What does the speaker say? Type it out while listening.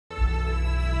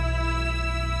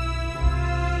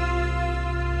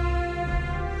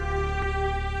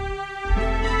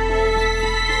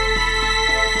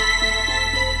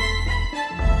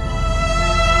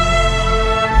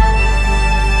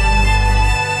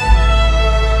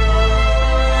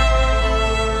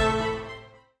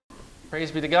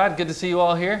Praise be to God. Good to see you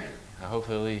all here.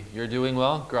 Hopefully you're doing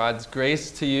well. God's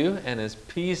grace to you and His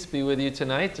peace be with you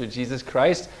tonight through Jesus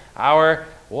Christ, our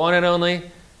one and only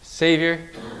Savior,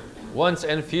 once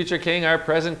and future King, our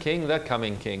present King, the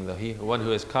coming King, the one who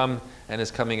has come and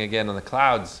is coming again on the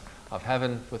clouds of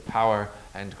heaven with power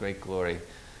and great glory.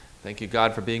 Thank you,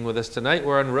 God, for being with us tonight.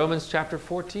 We're in Romans chapter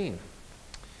 14.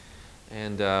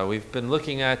 And we've been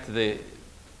looking at the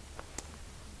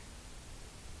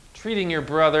treating your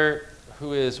brother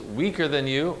who is weaker than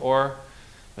you, or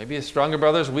maybe stronger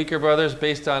brothers, weaker brothers,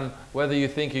 based on whether you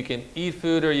think you can eat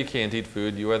food or you can't eat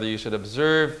food, whether you should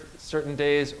observe certain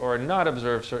days or not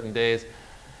observe certain days.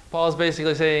 Paul's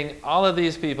basically saying all of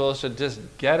these people should just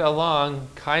get along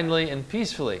kindly and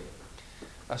peacefully.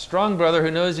 A strong brother who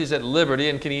knows he's at liberty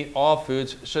and can eat all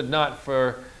foods should not,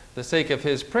 for the sake of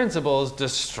his principles,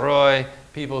 destroy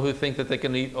people who think that they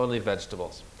can eat only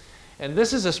vegetables. And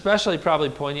this is especially probably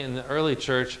poignant in the early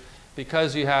church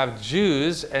because you have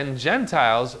Jews and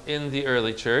Gentiles in the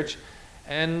early church,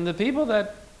 and the people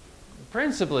that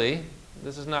principally,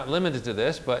 this is not limited to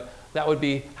this, but that would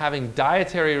be having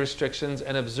dietary restrictions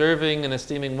and observing and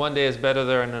esteeming one day as better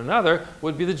than another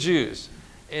would be the Jews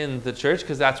in the church,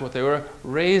 because that's what they were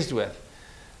raised with.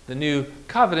 The new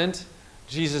covenant,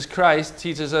 Jesus Christ,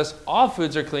 teaches us all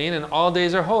foods are clean and all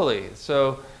days are holy.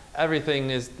 So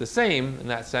everything is the same in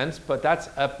that sense, but that's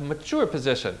a mature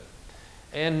position.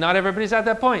 And not everybody's at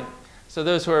that point. So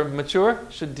those who are mature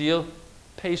should deal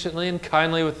patiently and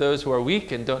kindly with those who are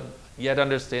weak and don't yet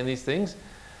understand these things.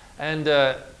 And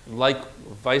like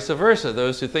vice versa,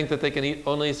 those who think that they can eat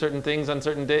only certain things on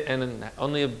certain days and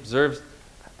only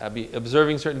be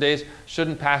observing certain days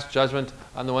shouldn't pass judgment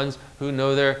on the ones who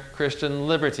know their Christian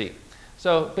liberty.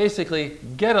 So basically,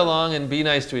 get along and be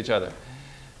nice to each other.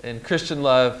 In Christian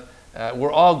love,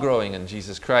 we're all growing in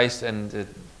Jesus Christ, and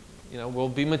we'll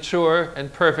be mature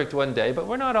and perfect one day, but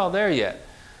we're not all there yet.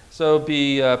 So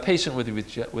be patient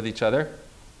with each other.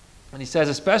 And he says,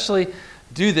 especially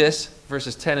do this,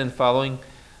 verses 10 and following,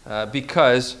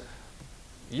 because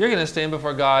you're going to stand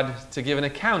before God to give an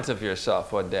account of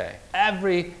yourself one day.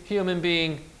 Every human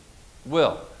being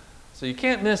will. So you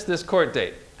can't miss this court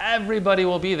date. Everybody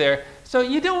will be there. So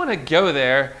you don't want to go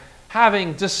there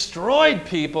having destroyed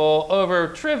people over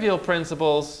trivial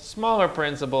principles, smaller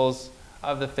principles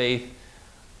of the faith,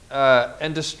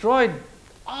 and destroyed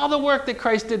all the work that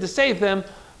Christ did to save them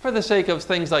for the sake of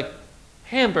things like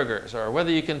hamburgers, or whether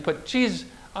you can put cheese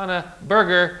on a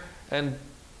burger and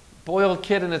boil a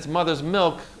kid in its mother's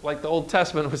milk, like the Old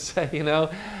Testament would say,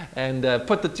 and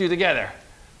put the two together.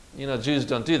 Jews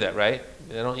don't do that, right?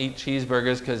 They don't eat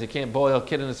cheeseburgers because you can't boil a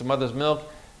kid in its mother's milk.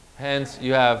 Hence,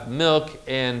 you have milk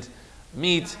and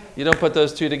meat. You don't put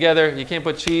those two together. You can't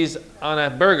put cheese on a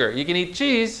burger. You can eat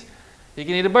cheese, you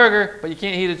can eat a burger, but you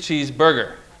can't eat a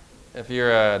cheeseburger if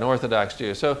you're an Orthodox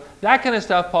Jew. So that kind of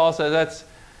stuff, Paul says,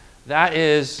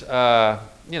 that's the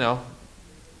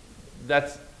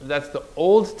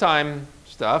old time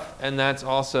stuff, and that's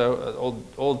also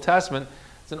Old Testament.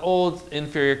 It's an old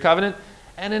inferior covenant,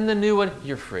 and in the new one,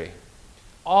 you're free.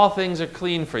 All things are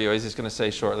clean for you, as he's going to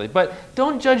say shortly. But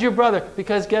don't judge your brother,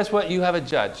 because guess what? You have a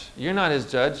judge. You're not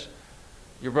his judge,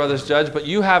 your brother's judge, but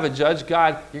you have a judge,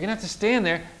 God. You're going to have to stand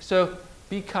there. So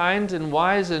be kind and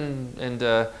wise and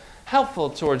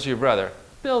helpful towards your brother.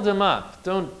 Build him up.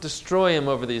 Don't destroy him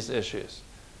over these issues.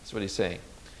 That's what he's saying.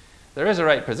 There is a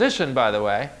right position, by the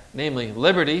way, namely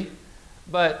liberty,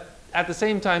 but at the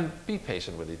same time, be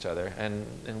patient with each other, and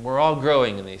we're all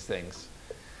growing in these things.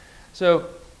 So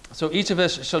each of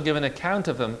us shall give account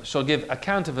of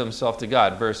himself to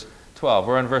God. Verse 12.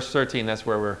 We're on verse 13. That's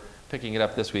where we're picking it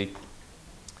up this week.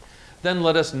 Then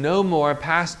let us no more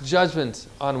pass judgment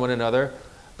on one another,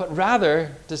 but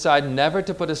rather decide never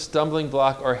to put a stumbling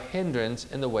block or hindrance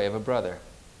in the way of a brother.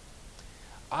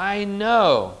 I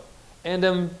know and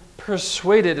am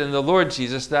persuaded in the Lord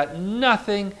Jesus that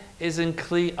nothing is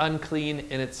unclean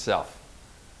in itself,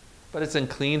 but it's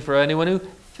unclean for anyone who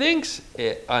thinks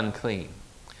it unclean.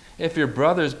 If your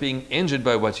brother is being injured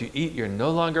by what you eat, you're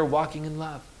no longer walking in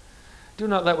love. Do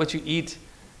not let what you eat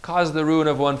cause the ruin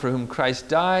of one for whom Christ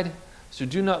died. So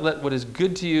do not let what is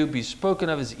good to you be spoken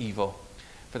of as evil.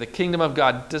 For the kingdom of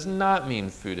God does not mean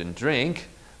food and drink,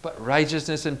 but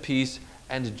righteousness and peace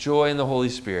and joy in the Holy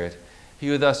Spirit. He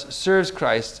who thus serves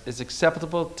Christ is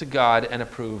acceptable to God and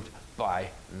approved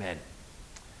by men.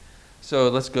 So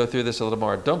let's go through this a little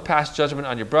more. Don't pass judgment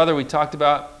on your brother, we talked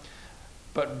about,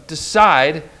 but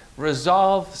decide,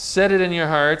 resolve, set it in your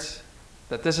heart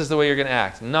that this is the way you're going to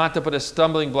act, not to put a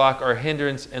stumbling block or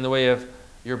hindrance in the way of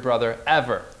your brother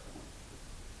ever.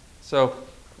 So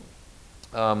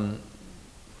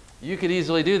you could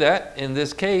easily do that in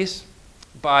this case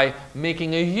by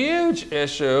making a huge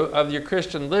issue of your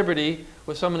Christian liberty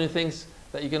with someone who thinks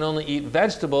that you can only eat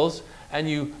vegetables, and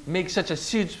you make such a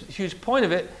huge point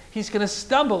of it, he's going to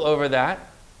stumble over that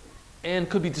and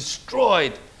could be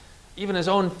destroyed. Even his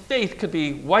own faith could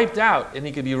be wiped out, and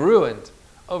he could be ruined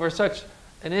over such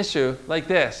an issue like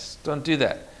this. Don't do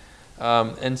that.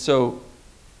 And so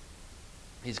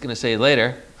he's going to say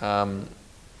later,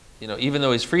 even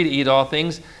though he's free to eat all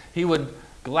things, he would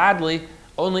gladly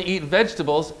only eat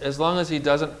vegetables as long as he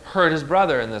doesn't hurt his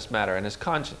brother in this matter and his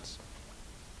conscience.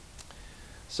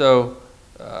 So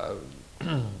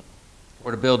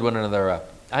we're to build one another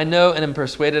up. I know and am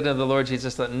persuaded of the Lord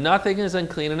Jesus that nothing is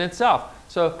unclean in itself.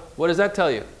 So what does that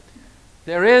tell you?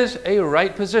 There is a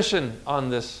right position on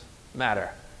this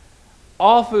matter.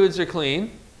 All foods are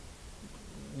clean.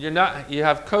 You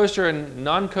have kosher and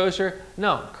non-kosher.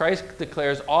 No, Christ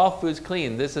declares all foods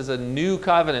clean. This is a new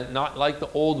covenant, not like the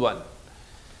old one.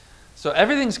 So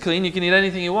everything's clean. You can eat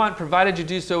anything you want, provided you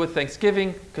do so with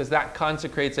thanksgiving, because that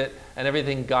consecrates it, and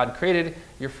everything God created,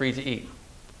 you're free to eat.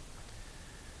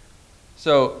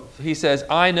 So he says,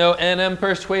 I know and am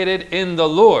persuaded in the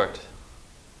Lord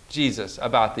Jesus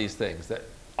about these things, that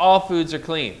all foods are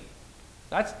clean.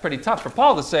 That's pretty tough for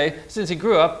Paul to say, since he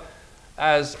grew up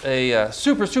as a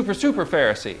super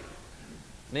Pharisee.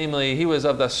 Namely, he was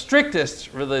of the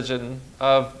strictest religion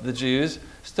of the Jews,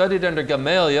 studied under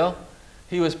Gamaliel.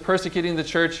 He was persecuting the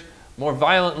church more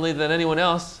violently than anyone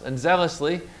else and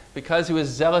zealously because he was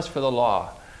zealous for the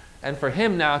law. And for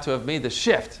him now to have made the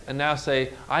shift and now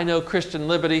say, I know Christian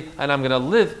liberty and I'm going to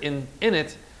live in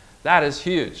it, that is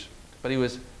huge. But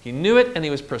he knew it and he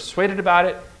was persuaded about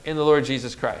it in the Lord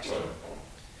Jesus Christ.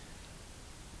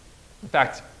 In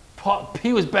fact,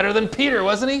 he was better than Peter,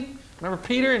 wasn't he? Remember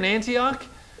Peter in Antioch?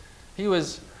 He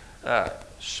was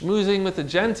schmoozing with the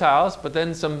Gentiles, but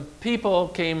then some people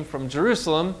came from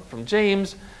Jerusalem, from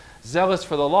James, zealous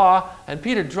for the law, and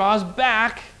Peter draws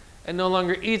back and no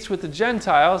longer eats with the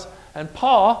Gentiles, and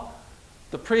Paul,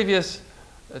 the previous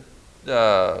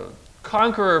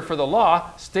conqueror for the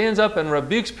law, stands up and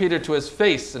rebukes Peter to his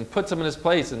face and puts him in his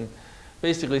place and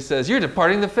basically says, you're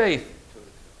departing the faith.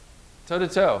 Toe to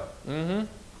toe.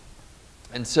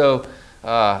 And so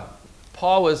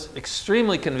Paul was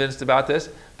extremely convinced about this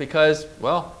because,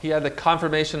 well, he had the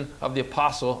confirmation of the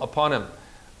apostle upon him,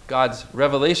 God's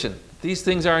revelation. These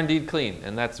things are indeed clean,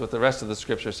 and that's what the rest of the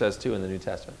scripture says too in the New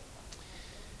Testament.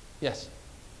 Yes?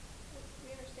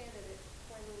 We understand that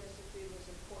cleanliness of food was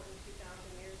important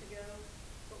 2,000 years ago,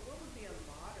 but what would be a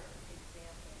modern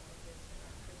example of this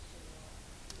in our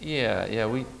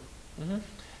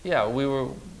Christian law? We were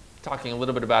talking a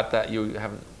little bit about that. You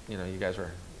haven't, you guys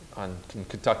were on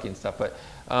Kentucky and stuff, but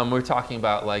we're talking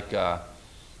about like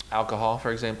alcohol,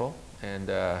 for example, and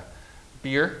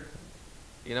beer.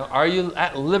 Are you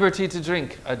at liberty to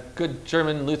drink a good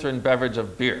German Lutheran beverage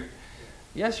of beer?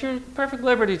 Yes, you're at perfect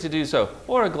liberty to do so.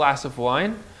 Or a glass of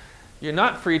wine. You're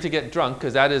not free to get drunk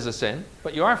because that is a sin,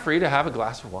 but you are free to have a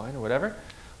glass of wine or whatever.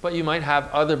 But you might have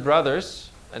other brothers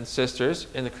and sisters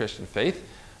in the Christian faith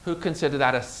who consider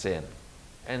that a sin.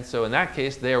 And so in that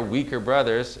case, they are weaker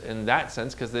brothers in that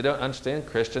sense because they don't understand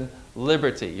Christian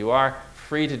liberty. You are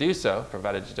free to do so,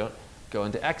 provided you don't go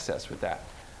into excess with that.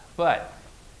 But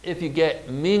if you get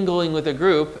mingling with a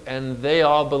group and they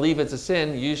all believe it's a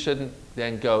sin, you shouldn't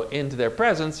then go into their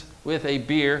presence with a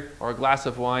beer or a glass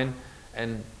of wine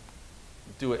and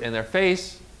do it in their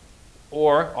face,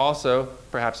 or also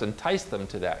perhaps entice them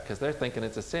to that because they're thinking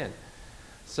it's a sin.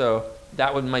 So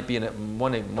that might be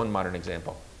one modern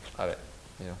example of it.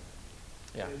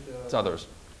 Yeah, it's others.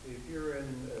 If you're in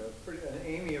an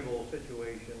amiable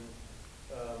situation,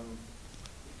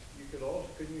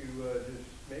 couldn't you just,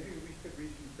 maybe we could read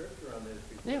some scripture on this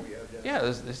before we have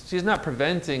done. She's not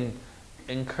preventing,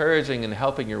 encouraging, and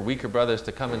helping your weaker brothers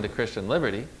to come into Christian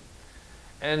liberty.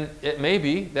 And it may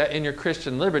be that in your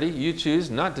Christian liberty, you choose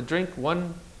not to drink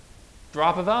one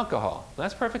drop of alcohol.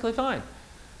 That's perfectly fine.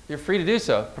 You're free to do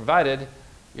so, provided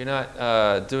you're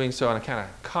not doing so on account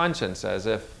of conscience, as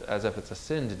if it's a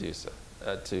sin to do so,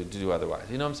 to do otherwise.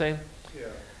 You know what I'm saying? Yeah.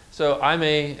 So I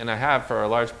may, and I have for a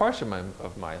large portion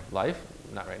of my life,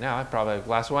 not right now, I probably have a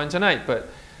glass of wine tonight, but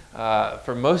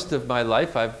for most of my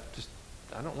life, I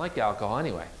don't like alcohol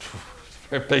anyway,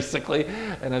 basically.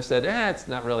 And I've said, it's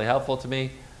not really helpful to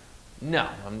me. No,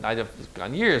 I've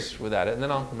gone years without it, and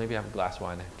then I'll maybe have a glass of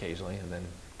wine occasionally, and then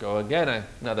go again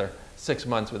another 6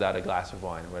 months without a glass of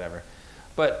wine or whatever.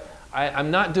 But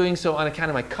I'm not doing so on account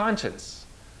of my conscience.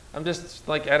 I'm just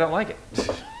like, I don't like it.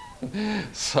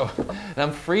 So, and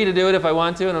I'm free to do it if I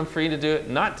want to, and I'm free to do it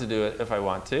not to do it if I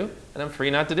want to, and I'm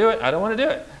free not to do it. I don't want to do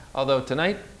it. Although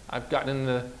tonight I've gotten in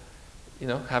the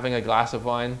having a glass of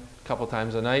wine a couple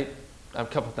times a night. A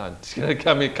couple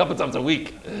times a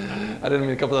week. I didn't mean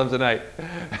a couple times a night.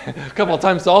 A couple of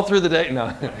times all through the day.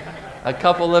 No, a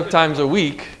couple of times a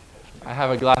week, I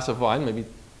have a glass of wine, maybe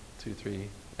 2, 3,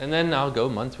 and then I'll go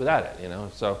months without it.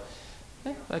 So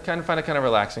yeah, I kind of find it kind of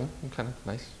relaxing, and kind of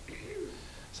nice,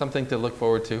 something to look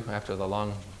forward to after the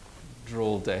long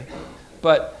droll day.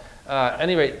 But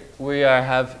any rate, we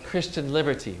have Christian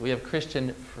liberty. We have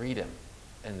Christian freedom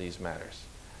in these matters.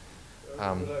 What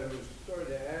I was starting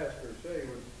to ask or say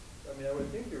was, I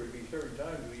would think there would be certain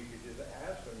times where you could just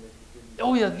ask them if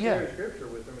you could share scripture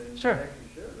with them and sure.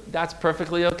 actually share them. That's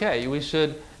perfectly okay. We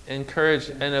should encourage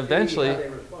and eventually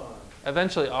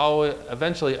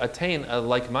attain a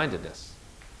like-mindedness,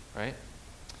 right?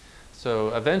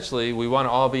 So eventually we want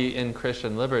to all be in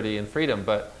Christian liberty and freedom,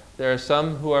 but there are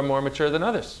some who are more mature than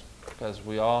others because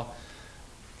we all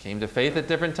came to faith at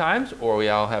different times, or we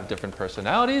all have different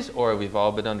personalities, or we've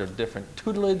all been under different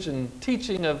tutelage and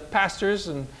teaching of pastors,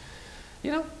 and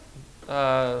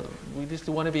we just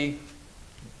want to be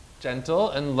gentle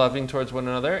and loving towards one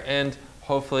another, and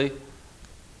hopefully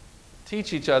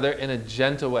teach each other in a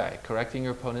gentle way, correcting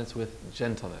your opponents with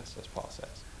gentleness, as Paul says.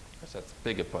 Of course, that's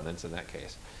big opponents in that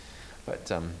case. But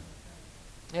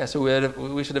so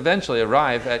we should eventually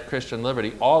arrive at Christian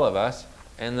liberty, all of us,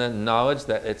 and the knowledge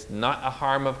that it's not a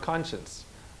harm of conscience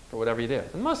for whatever you do.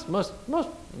 And most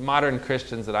modern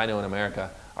Christians that I know in America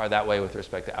are that way with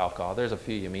respect to alcohol. There's a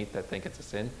few you meet that think it's a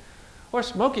sin. Or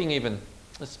smoking even.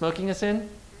 Is smoking a sin?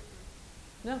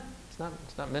 No,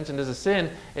 it's not mentioned as a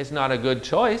sin. It's not a good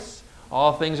choice.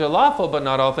 All things are lawful, but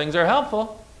not all things are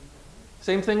helpful.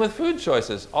 Same thing with food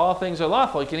choices. All things are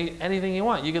lawful. You can eat anything you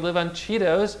want. You could live on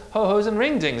Cheetos, Ho-Hos, and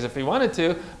Ring-Dings if you wanted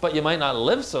to, but you might not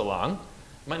live so long.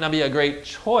 It might not be a great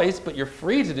choice, but you're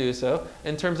free to do so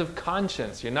in terms of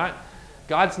conscience.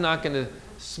 God's not going to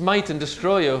smite and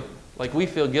destroy you like we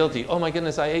feel guilty. Oh my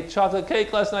goodness, I ate chocolate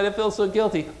cake last night. I feel so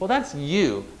guilty. Well, that's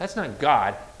you. That's not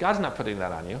God. God's not putting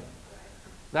that on you.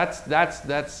 That's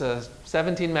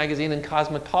 17 Magazine and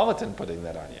Cosmopolitan putting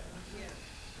that on you.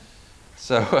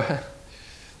 So that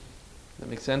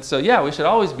makes sense. So yeah, we should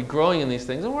always be growing in these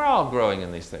things, and we're all growing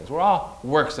in these things. We're all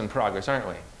works in progress, aren't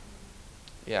we?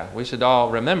 Yeah, we should all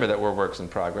remember that we're works in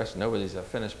progress. Nobody's a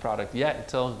finished product yet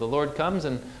until the Lord comes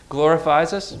and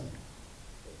glorifies us.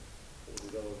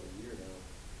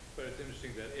 But it's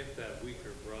interesting that if that weaker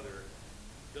brother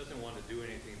doesn't want to do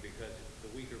anything because the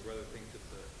weaker brother thinks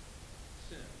it's a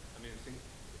sin,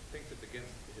 thinks it's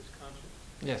against his conscience.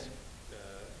 Yes.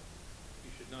 You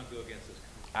should not go against his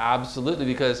conscience. Absolutely,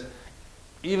 because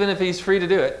even if he's free to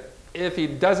do it, if he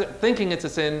does it thinking it's a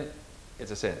sin,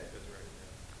 it's a sin.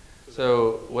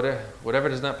 So whatever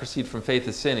does not proceed from faith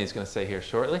is sin, he's going to say here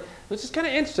shortly, which is kind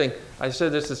of interesting. I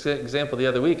showed this example the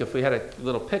other week. If we had a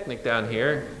little picnic down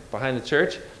here behind the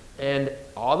church, and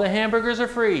all the hamburgers are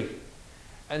free,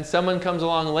 and someone comes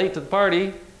along late to the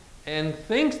party and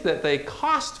thinks that they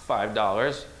cost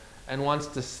 $5 and wants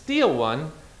to steal one,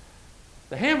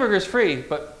 the hamburger's free,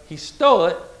 but he stole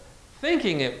it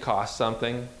thinking it cost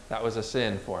something. That was a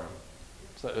sin for him.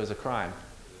 So it was a crime.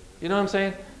 You know what I'm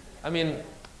saying?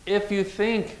 If you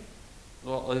think,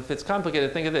 well, if it's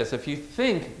complicated, think of this. If you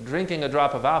think drinking a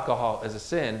drop of alcohol is a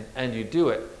sin and you do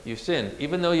it, you've sinned.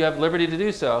 Even though you have liberty to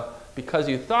do so, because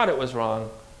you thought it was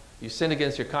wrong, you sinned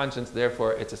against your conscience,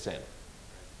 therefore it's a sin.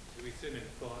 So we sin in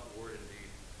thought, word, and deed.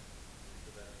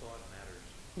 So that thought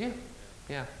matters.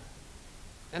 Yeah.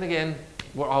 And again,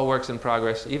 we're all works in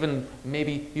progress. Even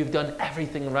maybe you've done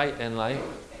everything right in life,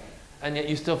 and yet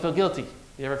you still feel guilty.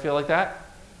 You ever feel like that?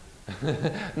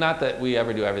 Not that we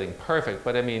ever do everything perfect,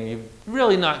 but you've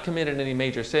really not committed any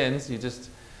major sins. You just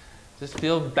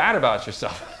feel bad about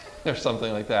yourself or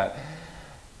something like that.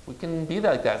 We can be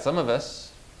like that, some of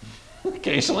us,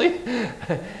 occasionally.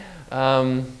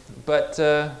 But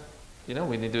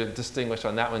we need to distinguish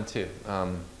on that one too,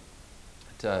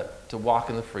 to walk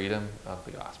in the freedom of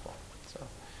the gospel. So,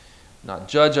 not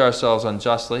judge ourselves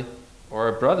unjustly or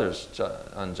our brothers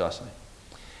unjustly.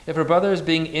 If a brother is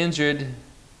being injured,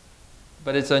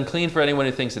 but it's unclean for anyone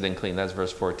who thinks it unclean. That's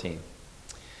verse 14.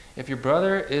 If your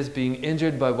brother is being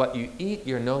injured by what you eat,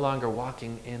 you're no longer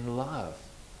walking in love.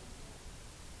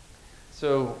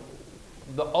 So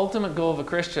the ultimate goal of a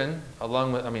Christian,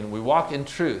 along with, we walk in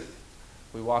truth.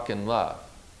 We walk in love.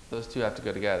 Those two have to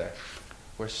go together.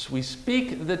 We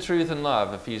speak the truth in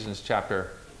love, Ephesians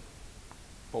chapter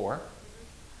 4.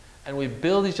 And we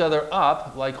build each other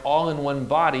up like all in one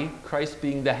body, Christ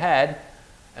being the head.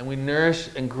 And we nourish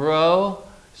and grow,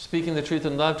 speaking the truth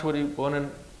in love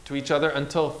to each other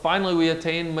until finally we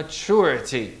attain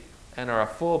maturity and are a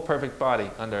full, perfect body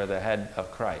under the head of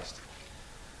Christ.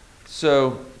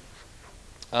 So,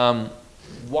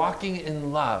 walking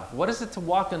in love. What is it to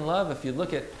walk in love? If you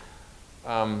look at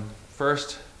 1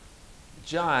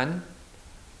 John,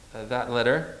 that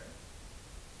letter,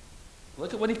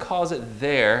 look at what he calls it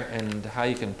there and how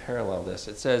you can parallel this.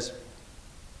 It says,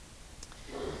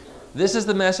 "This is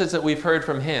the message that we've heard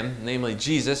from him, namely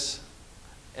Jesus,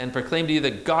 and proclaim to you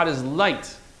that God is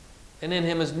light, and in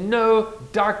him is no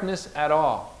darkness at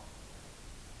all.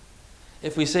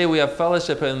 If we say we have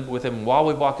fellowship with him while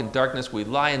we walk in darkness, we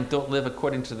lie and don't live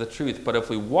according to the truth. But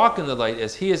if we walk in the light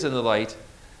as he is in the light,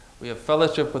 we have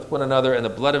fellowship with one another, and the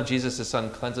blood of Jesus, his Son,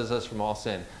 cleanses us from all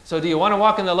sin." So do you want to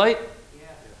walk in the light? Yeah.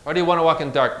 Or do you want to walk in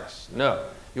darkness? No.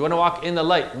 You want to walk in the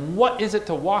light. What is it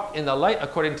to walk in the light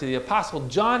according to the Apostle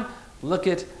John? Look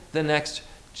at the next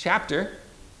chapter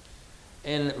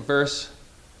in verse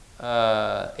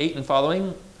 8 and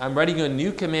following. "I'm writing you a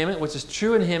new commandment, which is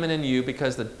true in him and in you,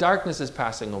 because the darkness is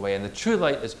passing away, and the true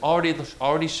light is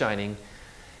already shining.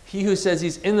 He who says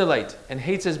he's in the light and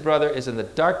hates his brother is in the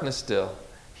darkness still.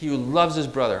 He who loves his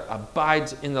brother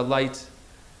abides in the light,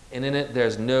 and in it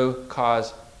there's no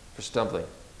cause for stumbling.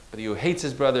 But he who hates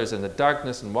his brother is in the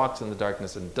darkness and walks in the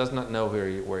darkness and does not know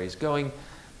where he's going,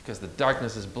 because the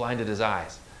darkness has blinded his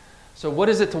eyes." So what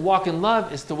is it to walk in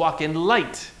love? Is to walk in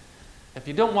light. If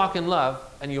you don't walk in love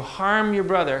and you harm your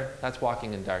brother, that's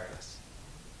walking in darkness.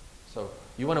 So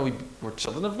we're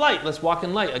children of light. Let's walk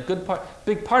in light.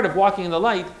 Big part of walking in the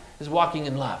light is walking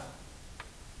in love,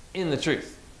 in the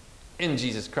truth, in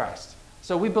Jesus Christ.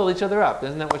 So we build each other up.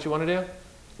 Isn't that what you want to do?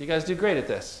 You guys do great at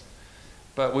this.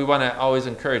 But we want to always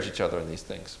encourage each other in these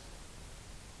things.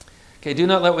 Okay, "Do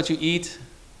not let what you eat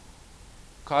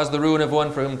cause the ruin of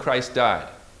one for whom Christ died.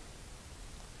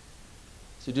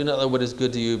 So do not let what is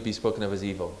good to you be spoken of as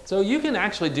evil." So you can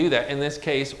actually do that in this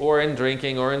case, or in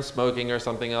drinking, or in smoking, or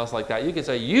something else like that. You can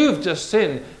say, "You've just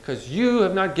sinned because you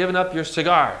have not given up your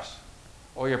cigars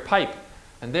or your pipe,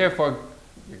 and therefore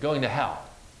you're going to hell."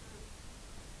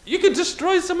 You could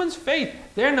destroy someone's faith.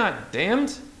 They're not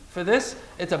damned for this.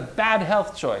 It's a bad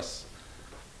health choice.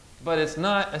 But it's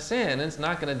not a sin. It's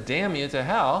not going to damn you to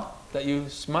hell that you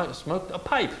smoked a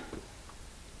pipe.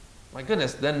 My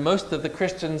goodness, then most of the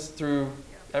Christians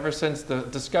ever since the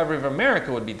discovery of America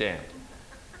would be damned,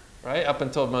 right? Up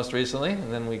until most recently,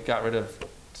 and then we got rid of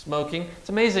smoking. It's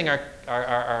amazing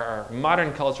our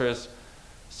modern culture is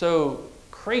so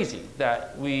crazy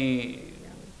that we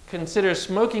consider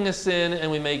smoking a sin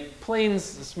and we make planes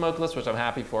smokeless, which I'm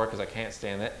happy for because I can't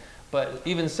stand it, but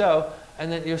even so, and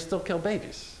then you still kill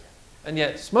babies. And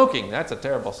yet smoking, that's a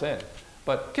terrible sin.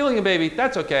 But killing a baby,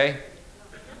 that's okay.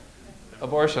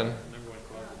 Abortion.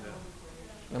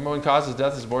 Number one cause of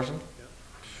death is abortion?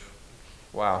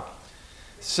 Wow.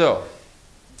 So,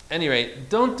 anyway,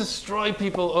 don't destroy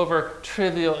people over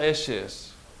trivial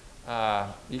issues.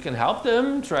 You can help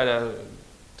them, try to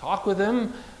talk with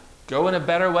them, go in a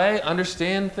better way,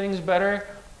 understand things better,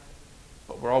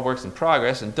 but we're all works in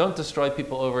progress, and don't destroy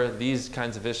people over these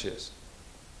kinds of issues.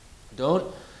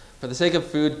 Don't, for the sake of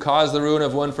food, cause the ruin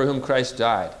of one for whom Christ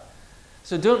died.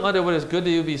 So don't let what is good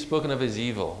to you be spoken of as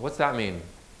evil. What's that mean?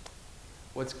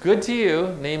 What's good to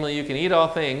you, namely you can eat all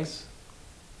things.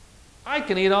 I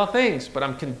can eat all things, but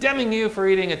I'm condemning you for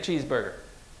eating a cheeseburger.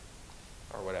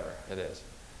 Or whatever it is.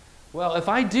 Well, if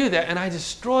I do that and I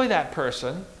destroy that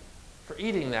person for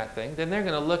eating that thing, then they're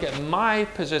going to look at my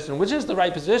position, which is the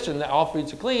right position, that all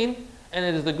foods are clean, and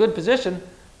it is the good position.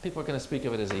 People are going to speak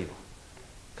of it as evil.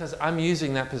 Because I'm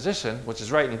using that position, which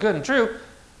is right and good and true,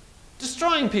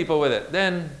 destroying people with it.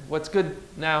 Then what's good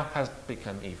now has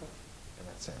become evil in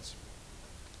that sense.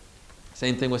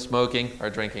 Same thing with smoking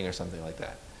or drinking or something like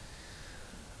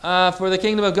that. For the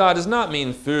kingdom of God does not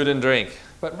mean food and drink,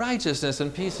 but righteousness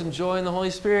and peace and joy in the Holy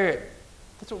Spirit.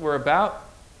 That's what we're about.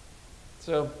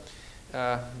 So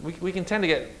we can tend to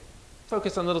get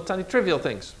focused on little tiny trivial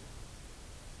things,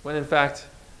 when in fact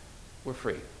we're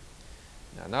free.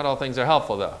 Now, not all things are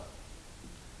helpful though.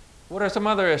 What are some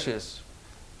other issues?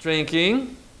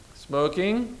 Drinking,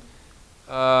 smoking,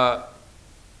 let's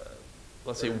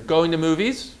see, going to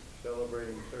movies.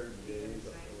 Celebrating certain days.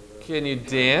 Can you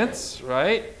dance,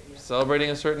 right? Celebrating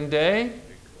a certain day.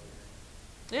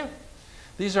 Yeah.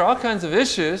 These are all kinds of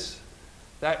issues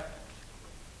that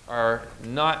are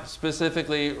not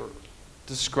specifically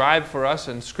described for us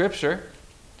in Scripture.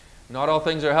 Not all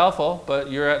things are helpful,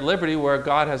 but you're at liberty where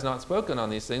God has not spoken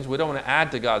on these things. We don't want to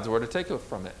add to God's word or take it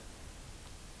from it.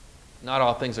 Not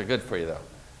all things are good for you, though.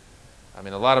 I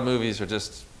mean, a lot of movies are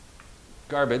just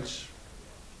garbage.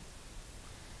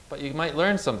 But you might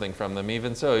learn something from them,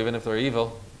 even so, even if they're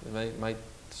evil. They might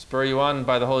spur you on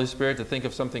by the Holy Spirit to think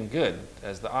of something good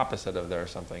as the opposite of there or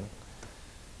something.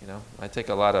 You know, I take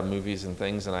a lot of movies and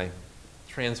things and I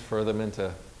transfer them into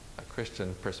a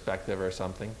Christian perspective or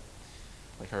something,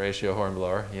 like Horatio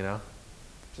Hornblower, you know,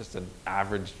 just an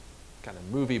average kind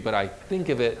of movie, but I think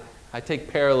of it, I take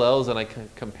parallels and I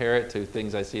compare it to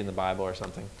things I see in the Bible or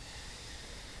something.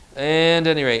 And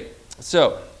at any rate,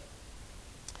 so,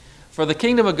 for the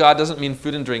kingdom of God doesn't mean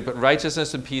food and drink, but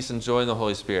righteousness and peace and joy in the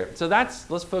Holy Spirit. So let's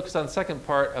focus on the second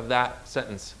part of that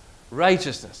sentence.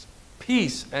 Righteousness,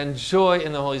 peace, and joy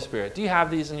in the Holy Spirit. Do you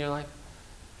have these in your life?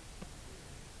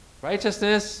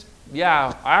 Righteousness,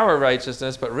 yeah, our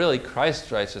righteousness, but really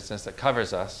Christ's righteousness that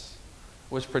covers us,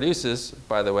 which produces,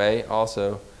 by the way,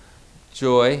 also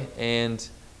joy and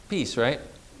peace, right?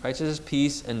 Righteousness,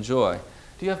 peace, and joy.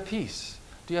 Do you have peace?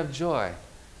 Do you have joy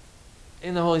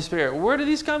in the Holy Spirit? Where do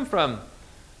these come from?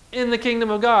 In the kingdom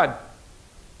of God.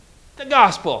 The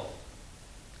gospel.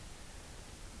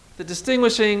 The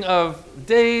distinguishing of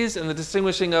days and the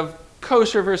distinguishing of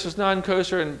kosher versus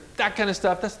non-kosher and that kind of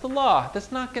stuff, that's the law.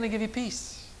 That's not going to give you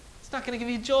peace. It's not going to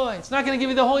give you joy. It's not going to give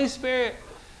you the Holy Spirit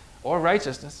or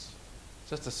righteousness.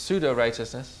 Just a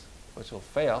pseudo-righteousness, which will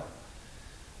fail.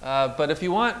 But if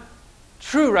you want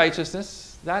true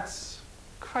righteousness, that's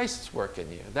Christ's work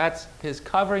in you. That's his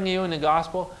covering you in the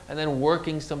gospel and then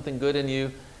working something good in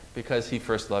you because he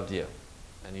first loved you.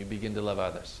 And you begin to love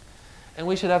others. And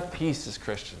we should have peace as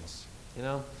Christians. You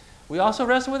know, we also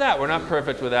wrestle with that. We're not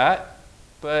perfect with that,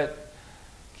 but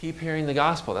keep hearing the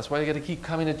gospel. That's why you got to keep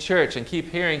coming to church and keep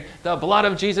hearing the blood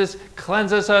of Jesus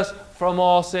cleanses us from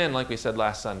all sin, like we said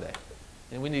last Sunday.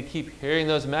 And we need to keep hearing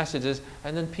those messages,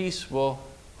 and then peace will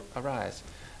arise.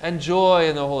 And joy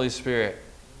in the Holy Spirit.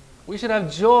 We should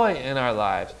have joy in our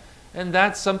lives. And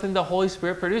that's something the Holy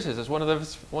Spirit produces. It's one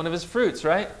of his fruits,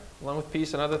 right? Along with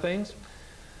peace and other things.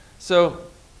 So,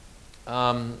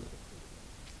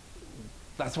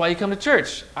 that's why you come to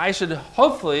church. I should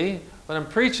hopefully, when I'm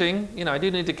preaching, you know, I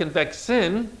do need to convict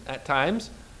sin at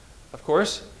times. Of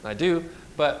course, I do.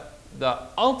 But the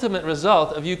ultimate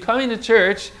result of you coming to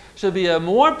church should be a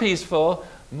more peaceful,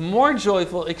 more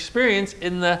joyful experience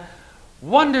in the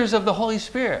wonders of the Holy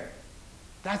Spirit.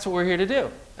 That's what we're here to do.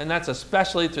 And that's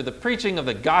especially through the preaching of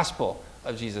the gospel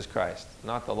of Jesus Christ,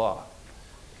 not the law.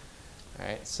 All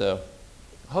right, so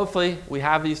hopefully we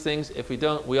have these things. If we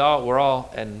don't, we're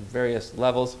all at various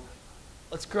levels.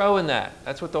 Let's grow in that.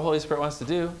 That's what the Holy Spirit wants to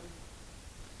do.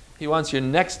 He wants your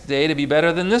next day to be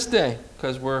better than this day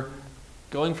because we're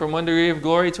going from one degree of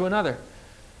glory to another,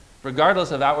 regardless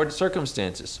of outward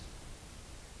circumstances.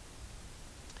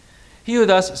 He who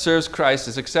thus serves Christ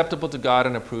is acceptable to God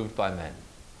and approved by men.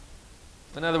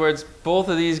 In other words, both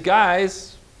of these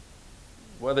guys,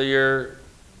 whether you're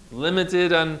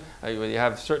limited on, whether you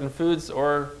have certain foods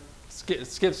or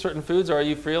skip certain foods, or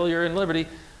you feel you're in liberty,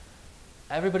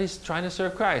 everybody's trying to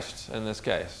serve Christ in this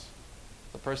case.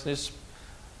 The person who's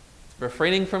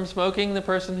refraining from smoking, the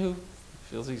person who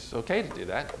feels he's okay to do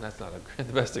that. That's not the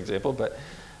best example, but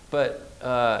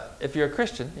if you're a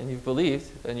Christian and you've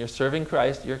believed and you're serving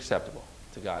Christ, you're acceptable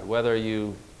to God. Whether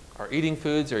you are eating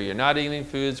foods or you're not eating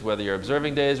foods, whether you're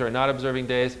observing days or not observing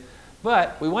days.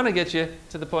 But we want to get you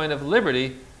to the point of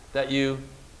liberty that you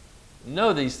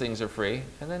know these things are free,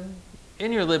 and then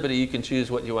in your liberty you can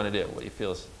choose what you want to do, what you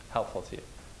feel is helpful to you.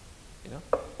 You know?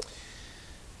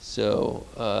 So,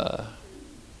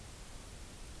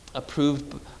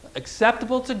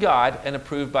 acceptable to God and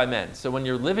approved by men. So when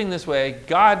you're living this way,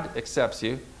 God accepts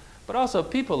you, but also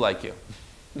people like you.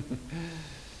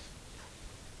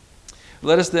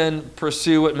 Let us then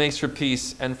pursue what makes for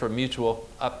peace and for mutual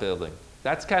upbuilding.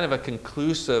 That's kind of a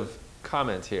conclusive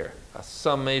comment here, a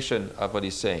summation of what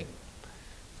he's saying.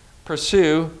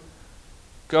 Pursue,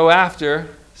 go after,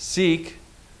 seek,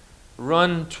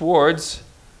 run towards,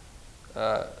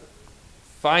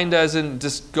 find as in,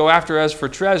 just go after as for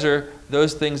treasure,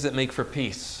 those things that make for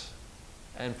peace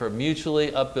and for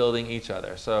mutually upbuilding each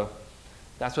other. So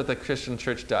that's what the Christian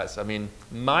church does. I mean,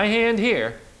 my hand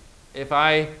here, if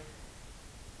I,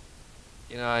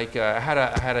 you know, like I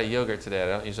had a yogurt today. I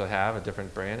don't usually have a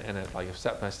different brand, and it like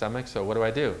upset my stomach. So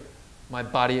what do? My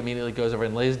body immediately goes over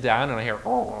and lays down, and I hear,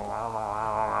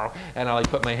 and I like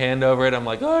put my hand over it. I'm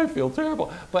like, oh, I feel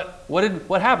terrible. But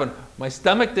what happened? My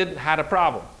stomach had a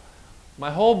problem.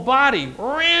 My whole body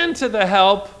ran to the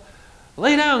help.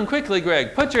 Lay down quickly,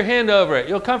 Greg. Put your hand over it.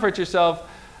 You'll comfort yourself.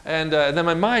 And then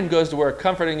my mind goes to work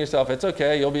comforting yourself. It's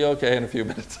okay. You'll be okay in a few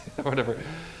minutes, whatever.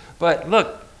 But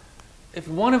look. If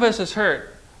one of us is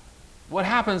hurt, what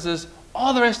happens is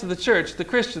all the rest of the church, the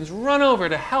Christians, run over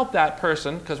to help that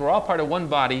person, because we're all part of one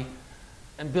body,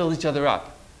 and build each other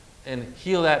up and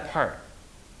heal that part.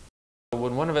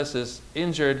 When one of us is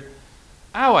injured,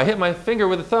 ow, I hit my finger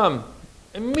with a thumb.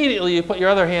 immediately you put your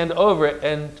other hand over it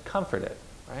and comfort it,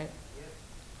 right?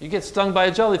 You get stung by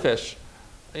a jellyfish,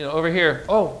 over here.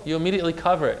 Oh, you immediately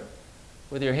cover it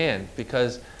with your hand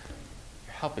because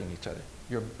you're helping each other.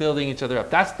 You're building each other up.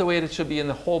 That's the way it should be in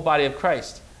the whole body of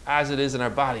Christ, as it is in our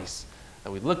bodies.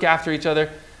 That we look after each other,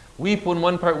 weep when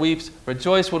one part weeps,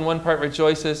 rejoice when one part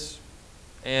rejoices,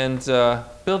 and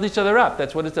build each other up.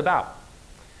 That's what it's about.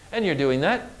 And you're doing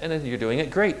that, and you're doing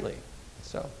it greatly.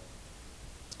 So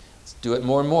let's do it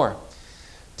more and more.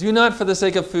 Do not, for the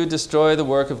sake of food, destroy the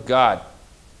work of God.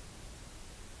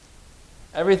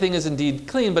 Everything is indeed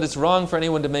clean, but it's wrong for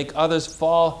anyone to make others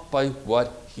fall by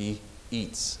what he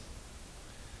eats.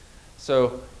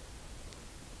 So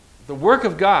the work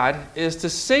of God is to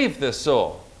save this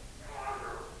soul.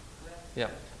 Yeah.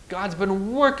 God's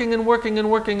been working and working and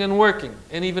working and working,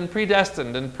 and even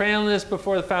predestined and planned this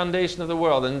before the foundation of the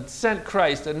world, and sent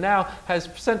Christ, and now has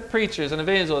sent preachers and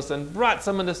evangelists and brought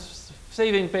someone to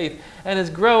saving faith, and is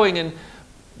growing, and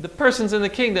the person's in the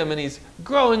kingdom, and he's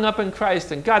growing up in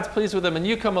Christ, and God's pleased with him, and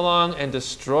you come along and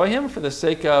destroy him for the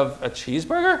sake of a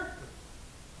cheeseburger?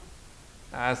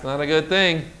 That's not a good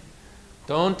thing.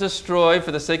 Don't destroy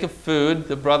for the sake of food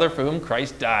the brother for whom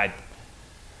Christ died.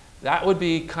 That would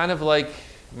be kind of like,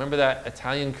 remember that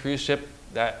Italian cruise ship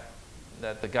that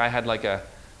the guy had like a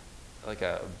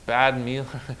bad meal?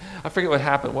 I forget what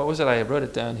happened. What was it? I wrote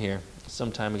it down here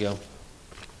some time ago.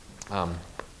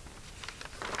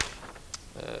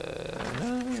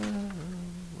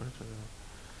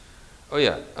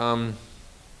 Yeah.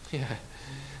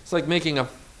 It's like making a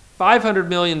 $500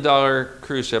 million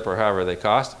cruise ship, or however they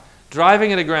cost,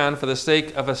 driving it aground for the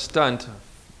sake of a stunt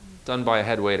done by a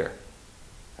head waiter.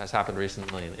 Has happened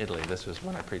recently in Italy. This was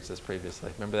when I preached this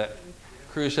previously. Remember that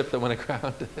cruise ship that went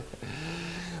aground?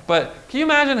 But can you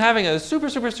imagine having a super,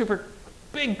 super, super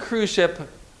big cruise ship,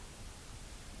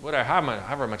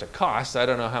 however much it costs, I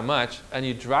don't know how much, and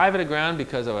you drive it aground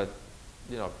because of a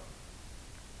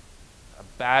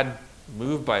bad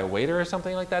move by a waiter or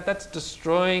something like that? That's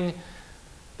destroying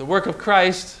the work of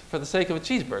Christ for the sake of a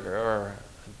cheeseburger or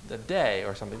a day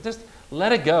or something. Just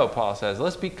let it go, Paul says.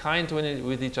 Let's be kind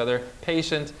with each other,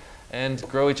 patient, and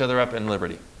grow each other up in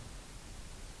liberty.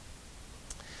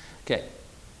 Okay.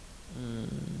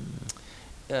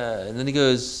 And then he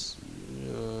goes,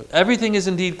 everything is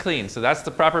indeed clean. So that's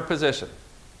the proper position.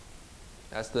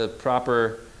 That's the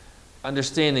proper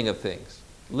understanding of things.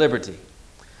 Liberty.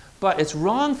 But it's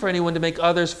wrong for anyone to make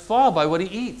others fall by what he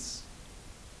eats.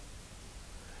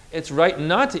 It's right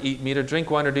not to eat meat or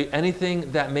drink wine or do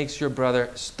anything that makes your brother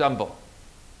stumble.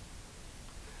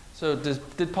 So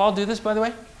did Paul do this, by the way,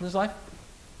 in his life?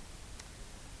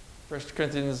 1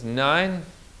 Corinthians 9,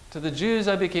 to the Jews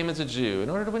I became as a Jew in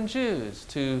order to win Jews.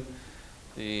 To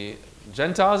the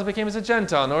Gentiles I became as a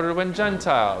Gentile in order to win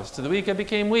Gentiles. To the weak I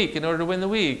became weak in order to win the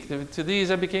weak. To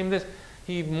these I became this.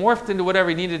 He morphed into whatever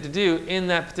he needed to do in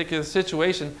that particular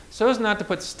situation so as not to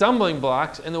put stumbling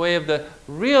blocks in the way of the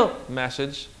real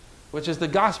message, which is the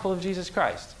gospel of Jesus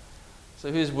Christ.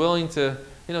 So he's willing to,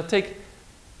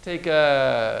 take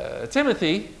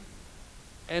Timothy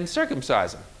and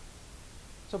circumcise him.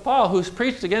 So Paul, who's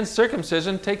preached against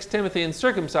circumcision, takes Timothy and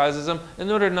circumcises him in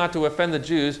order not to offend the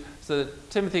Jews so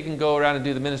that Timothy can go around and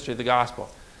do the ministry of the gospel.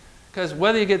 Because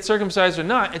whether you get circumcised or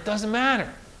not, it doesn't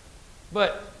matter.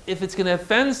 But if it's going to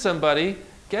offend somebody,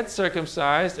 get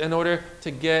circumcised in order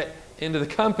to get into the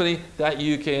company that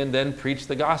you can then preach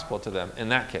the gospel to them in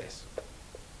that case.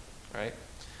 Right?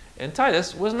 And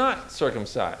Titus was not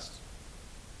circumcised.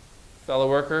 Fellow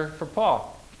worker for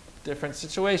Paul. Different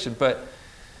situation. But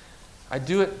I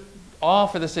do it all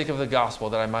for the sake of the gospel,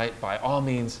 that I might by all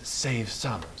means save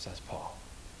some, says Paul.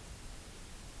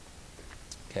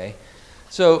 Okay?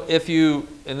 So if you,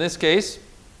 in this case,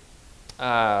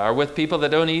 are with people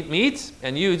that don't eat meat,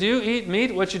 and you do eat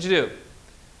meat, what should you do?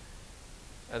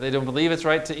 They don't believe it's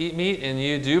right to eat meat, and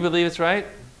you do believe it's right?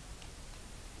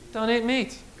 Don't eat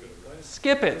meat.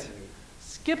 Skip it.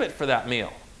 Skip it for that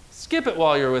meal. Skip it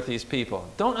while you're with these people.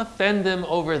 Don't offend them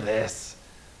over this.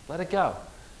 Let it go.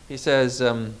 He says,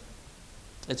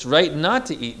 it's right not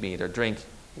to eat meat or drink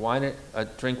wine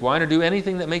or do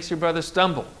anything that makes your brother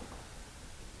stumble.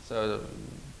 So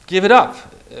give it up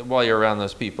while you're around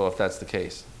those people if that's the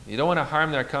case. You don't want to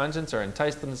harm their conscience or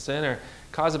entice them to sin or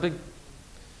cause a big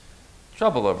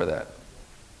trouble over that.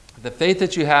 The faith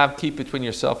that you have, keep between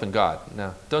yourself and God.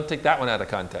 Now, don't take that one out of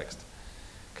context,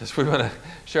 because we want to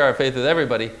share our faith with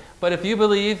everybody. But if you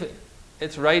believe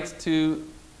it's right to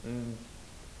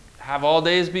have all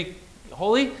days be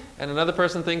holy, and another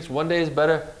person thinks one day is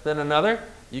better than another,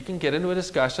 you can get into a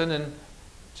discussion and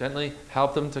gently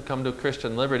help them to come to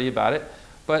Christian liberty about it.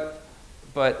 But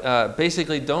But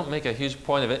basically, don't make a huge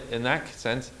point of it in that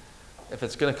sense. If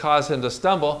it's going to cause him to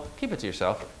stumble, keep it to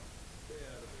yourself.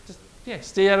 Just,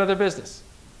 stay out of their business.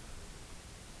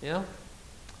 You know?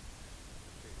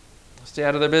 Stay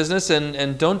out of their business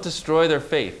and don't destroy their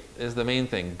faith is the main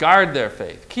thing. Guard their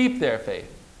faith. Keep their faith.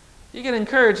 You can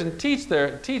encourage and teach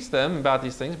them about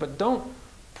these things, but don't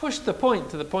push the point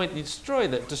to the point you destroy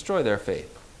their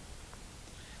faith.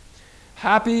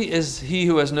 Happy is he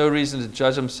who has no reason to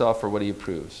judge himself for what he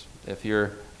approves. If you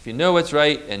know what's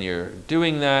right and you're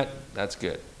doing that, that's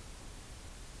good.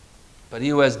 But he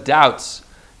who has doubts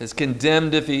is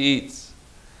condemned if he eats,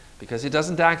 because he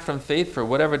doesn't act from faith, for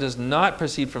whatever does not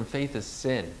proceed from faith is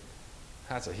sin.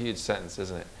 That's a huge sentence,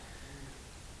 isn't it?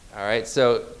 All right,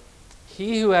 so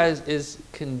he who has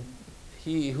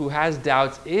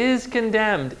doubts is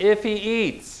condemned if he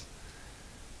eats.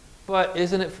 But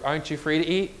aren't you free to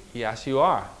eat? Yes, you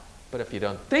are. But if you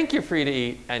don't think you're free to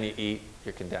eat and you eat,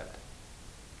 you're condemned.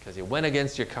 Because you went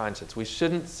against your conscience. We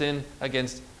shouldn't sin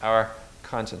against our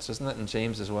conscience. Isn't that in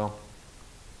James as well?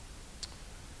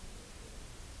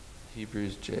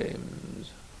 Hebrews,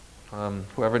 James.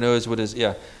 Whoever knows what is,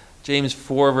 James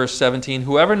 4, verse 17.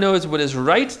 Whoever knows what is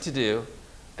right to do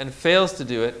and fails to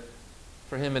do it,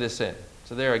 for him it is sin.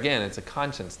 So there again, it's a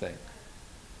conscience thing.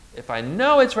 If I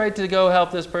know it's right to go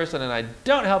help this person and I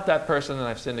don't help that person, then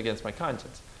I've sinned against my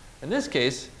conscience. In this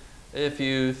case, if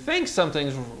you think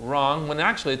something's wrong when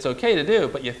actually it's okay to do,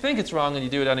 but you think it's wrong and you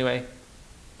do it anyway,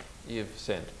 you've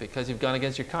sinned because you've gone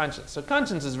against your conscience. So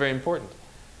conscience is very important.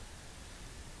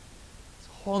 It's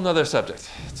a whole other subject,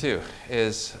 too,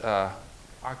 is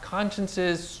our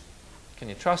consciences, can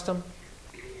you trust them?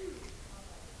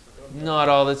 Not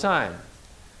all the time.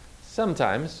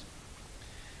 Sometimes.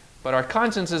 But our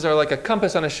consciences are like a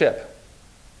compass on a ship.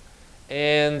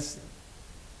 And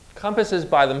compasses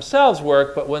by themselves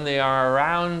work, but when they are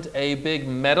around a big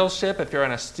metal ship, if you're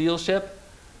on a steel ship,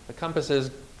 the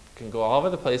compasses can go all over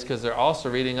the place because they're also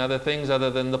reading other things other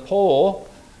than the pole.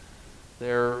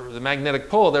 The magnetic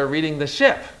pole, they're reading the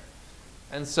ship.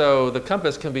 And so the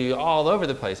compass can be all over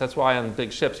the place. That's why on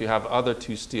big ships you have other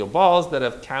two steel balls that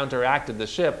have counteracted the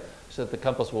ship so that the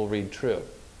compass will read true.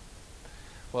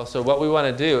 Well, so what we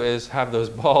want to do is have those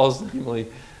balls, namely,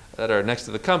 that are next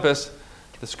to the compass,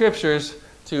 the scriptures,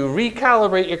 to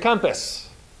recalibrate your compass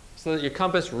so that your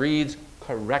compass reads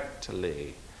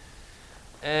correctly.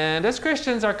 And as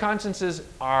Christians, our consciences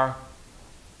are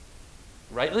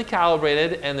rightly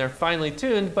calibrated and they're finely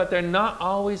tuned, but they're not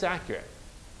always accurate.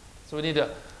 So we need to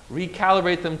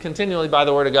recalibrate them continually by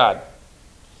the Word of God.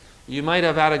 You might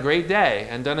have had a great day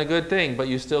and done a good thing, but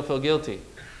you still feel guilty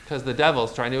because the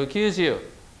devil's trying to accuse you.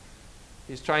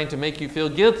 He's trying to make you feel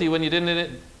guilty when you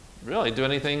didn't really do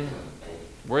anything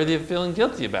worthy of feeling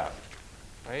guilty about.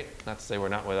 Right? Not to say we're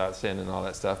not without sin and all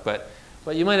that stuff, but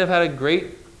you might have had a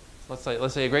great, let's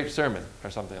say a great sermon or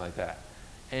something like that.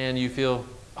 And you feel,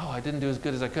 oh, I didn't do as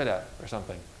good as I could have or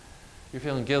something. You're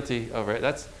feeling guilty over it.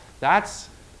 That's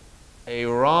a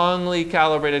wrongly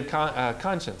calibrated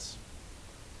conscience.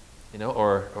 You know,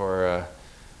 or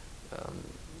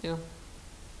you know.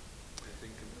 It's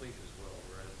incomplete as well,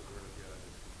 whereas the Word of God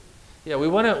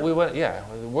is complete. Yeah,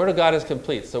 the Word of God is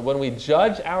complete. So when we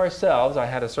judge ourselves, I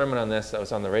had a sermon on this that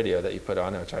was on the radio that you put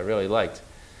on, which I really liked.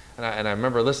 And I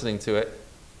remember listening to it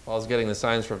while I was getting the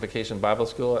signs for Vacation Bible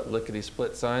School at Lickety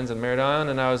Split Signs in Meriden,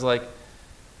 and I was like,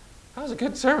 that was a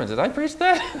good sermon. Did I preach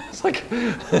that? I was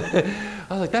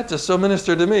like, that just so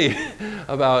ministered to me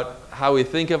about how we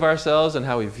think of ourselves and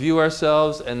how we view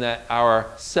ourselves, and that our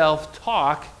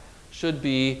self-talk should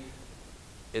be,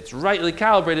 it's rightly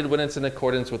calibrated when it's in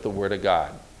accordance with the Word of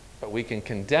God. But we can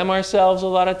condemn ourselves a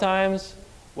lot of times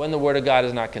when the Word of God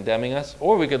is not condemning us,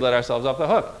 or we could let ourselves off the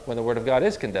hook when the Word of God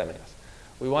is condemning us.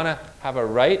 We want to have a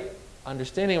right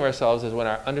understanding of ourselves is when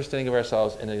our understanding of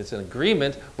ourselves is in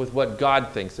agreement with what God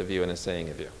thinks of you and is saying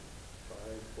of you. 5,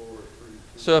 4, 3,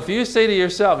 2. So if you say to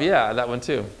yourself, yeah, that one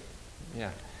too.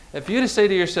 Yeah. If you say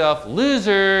to yourself,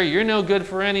 loser, you're no good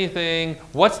for anything,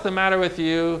 what's the matter with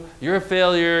you? You're a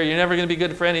failure, you're never going to be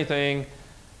good for anything.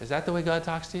 Is that the way God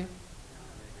talks to you?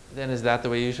 Then is that the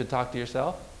way you should talk to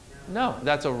yourself? No,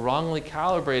 that's a wrongly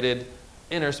calibrated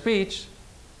inner speech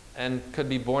and could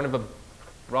be born of a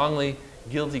wrongly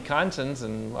guilty conscience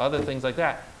and other things like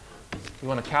that. You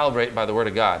want to calibrate by the Word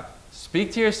of God.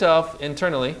 Speak to yourself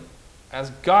internally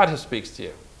as God speaks to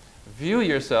you. View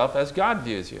yourself as God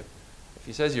views you. If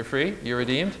He says you're free, you're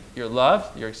redeemed, you're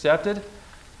loved, you're accepted,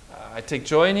 I take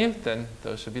joy in you, then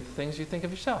those should be the things you think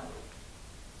of yourself.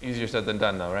 Easier said than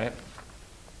done though, right?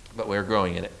 But we're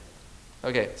growing in it.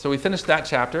 Okay, so we finished that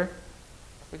chapter.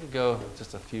 We could go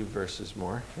just a few verses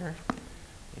more here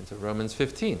into Romans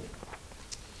 15.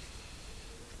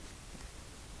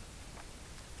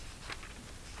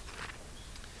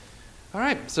 All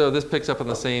right, so this picks up on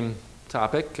the same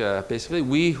topic. Basically,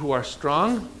 we who are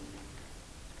strong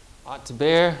ought to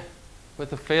bear with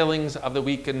the failings of the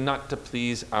weak and not to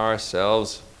please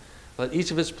ourselves. Let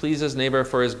each of us please his neighbor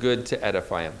for his good to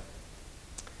edify him.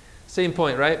 Same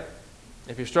point, right?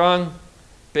 If you're strong,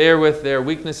 bear with their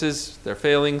weaknesses, their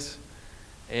failings,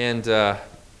 and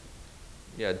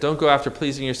don't go after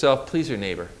pleasing yourself. Please your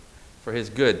neighbor for his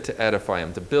good to edify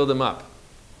him, to build him up.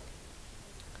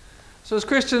 So as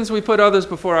Christians, we put others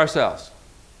before ourselves.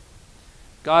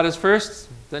 God is first,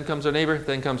 then comes our neighbor,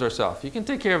 then comes ourself. You can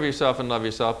take care of yourself and love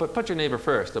yourself, but put your neighbor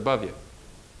first, above you.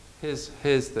 His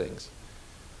things.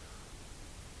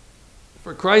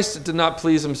 For Christ did not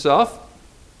please himself.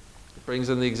 It brings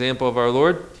in the example of our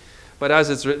Lord. But as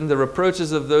it's written, the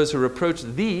reproaches of those who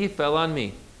reproached thee fell on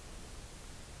me.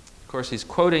 Of course, he's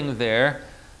quoting there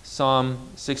Psalm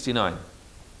 69.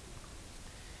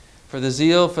 For the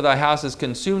zeal for thy house has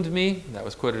consumed me. That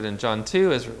was quoted in John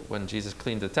 2 as when Jesus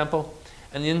cleaned the temple.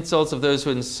 And the insults of those who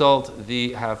insult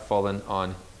thee have fallen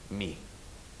on me.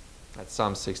 That's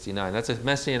Psalm 69. That's a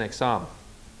messianic psalm,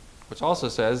 which also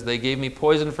says, they gave me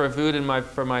poison for food, and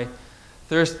for my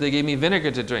thirst they gave me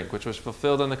vinegar to drink, which was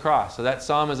fulfilled on the cross. So that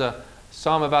psalm is a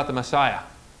psalm about the Messiah,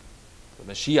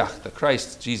 the Mashiach, the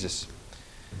Christ, Jesus.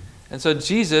 And so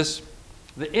Jesus,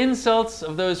 the insults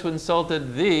of those who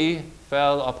insulted thee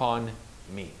fell upon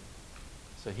me.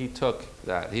 So he took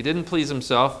that. He didn't please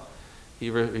himself. He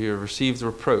received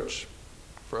reproach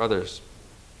for others.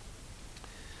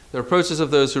 The reproaches of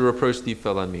those who reproached thee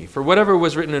fell on me. For whatever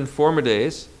was written in former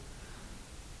days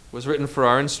was written for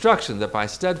our instruction, that by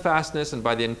steadfastness and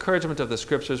by the encouragement of the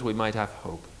Scriptures we might have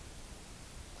hope.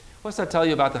 What's that tell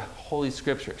you about the Holy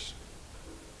Scriptures?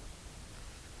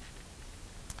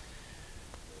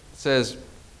 It says,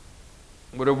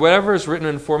 whatever is written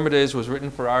in former days was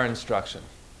written for our instruction.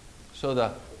 So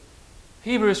the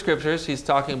Hebrew Scriptures, he's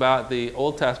talking about the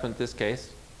Old Testament in this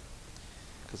case,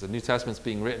 because the New Testament's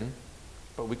being written,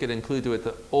 but we could include to it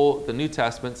the New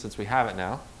Testament since we have it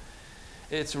now.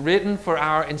 It's written for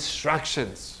our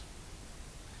instructions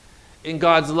in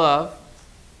God's love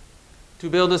to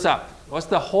build us up. What's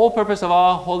the whole purpose of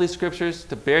all Holy Scriptures?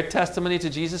 To bear testimony to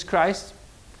Jesus Christ.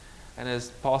 And as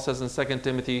Paul says in 2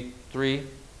 Timothy 3,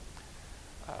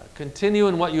 continue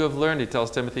in what you have learned, he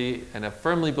tells Timothy, and have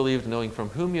firmly believed, knowing from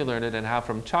whom you learned it, and how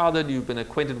from childhood you've been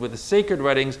acquainted with the sacred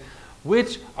writings,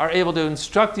 which are able to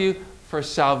instruct you for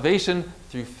salvation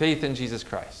through faith in Jesus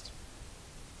Christ.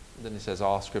 And then he says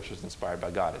all Scripture is inspired by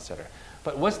God, etc.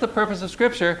 But what's the purpose of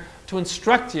Scripture? To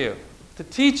instruct you, to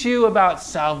teach you about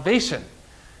salvation.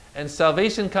 And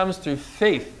salvation comes through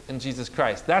faith in Jesus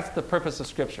Christ. That's the purpose of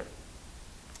Scripture.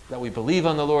 That we believe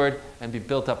on the Lord and be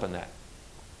built up in that.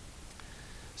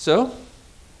 So,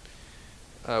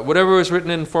 whatever was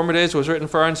written in former days was written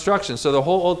for our instruction. So the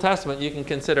whole Old Testament, you can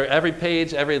consider every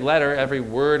page, every letter, every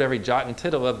word, every jot and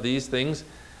tittle of these things.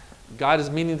 God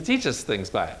is meaning to teach us things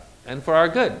by it, and for our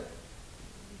good.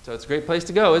 So it's a great place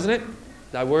to go, isn't it?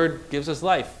 That word gives us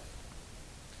life.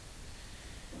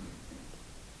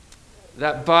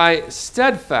 That by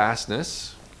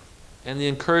steadfastness and the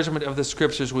encouragement of the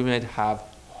Scriptures we may have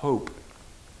hope.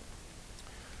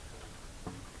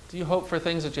 Do you hope for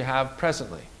things that you have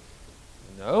presently?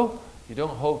 No. You don't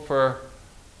hope for,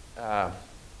 I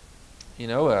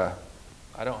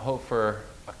don't hope for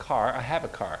a car. I have a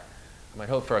car. I might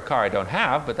hope for a car I don't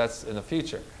have, but that's in the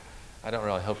future. I don't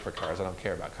really hope for cars. I don't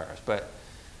care about cars. But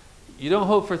you don't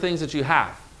hope for things that you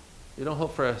have. You don't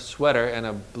hope for a sweater and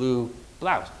a blue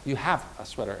blouse. You have a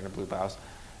sweater and a blue blouse.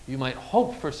 You might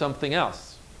hope for something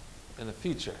else in the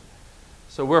future.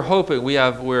 So we're hoping,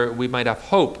 we might have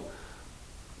hope.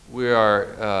 We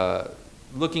are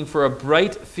looking for a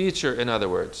bright future, in other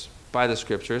words, by the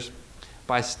Scriptures,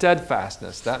 by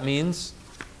steadfastness. That means,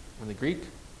 in the Greek,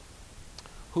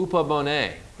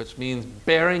 hupomone, which means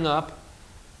bearing up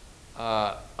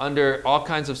under all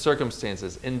kinds of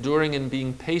circumstances, enduring and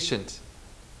being patient,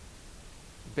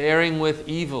 bearing with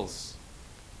evils,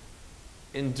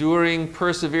 enduring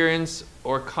perseverance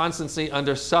or constancy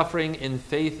under suffering in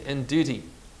faith and duty.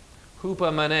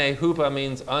 Hupa mane, hupa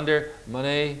means under,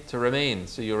 mane to remain.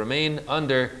 So you remain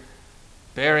under,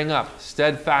 bearing up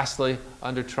steadfastly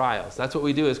under trials. That's what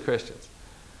we do as Christians.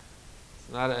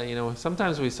 It's not,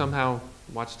 sometimes we somehow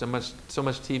watch so much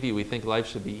TV, we think life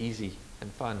should be easy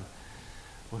and fun.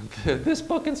 This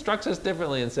book instructs us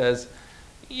differently and says,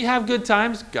 you have good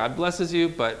times, God blesses you,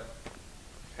 but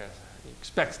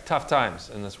expect tough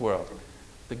times in this world.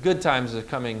 The good times are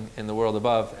coming in the world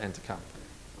above and to come.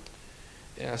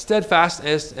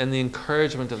 Steadfastness and the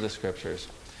encouragement of the Scriptures.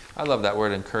 I love that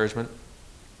word, encouragement.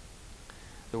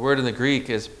 The word in the Greek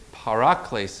is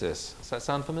paraklesis. Does that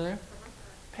sound familiar?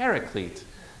 Paraclete.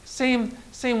 Same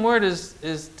word as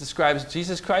describes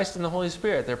Jesus Christ and the Holy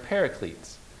Spirit. They're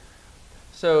paracletes.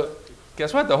 So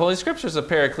guess what? The Holy Scripture is a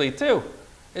paraclete too.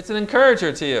 It's an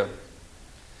encourager to you.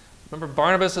 Remember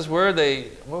Barnabas' word?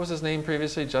 What was his name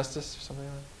previously? Justus or something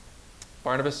like that?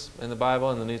 Barnabas in the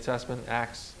Bible, in the New Testament,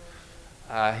 Acts.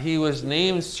 He was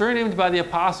surnamed by the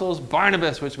apostles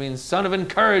Barnabas, which means son of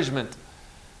encouragement.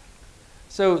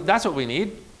 So that's what we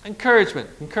need, encouragement.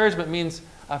 Encouragement means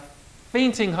a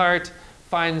fainting heart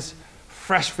finds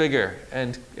fresh vigor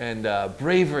and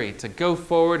bravery to go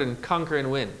forward and conquer and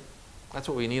win. That's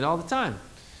what we need all the time.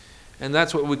 And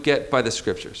that's what we get by the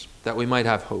Scriptures, that we might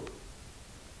have hope.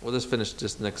 We'll just finish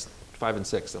just next 5 and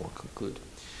 6, then we'll conclude.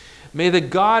 May the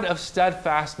God of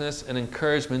steadfastness and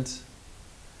encouragement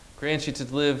grant you to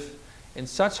live in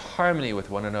such harmony with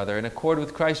one another in accord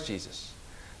with Christ Jesus,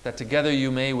 that together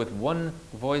you may with one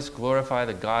voice glorify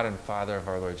the God and Father of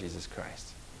our Lord Jesus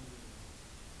Christ.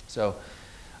 So,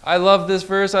 I love this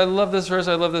verse, I love this verse,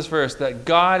 I love this verse, that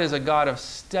God is a God of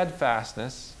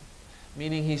steadfastness,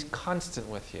 meaning He's constant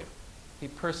with you. He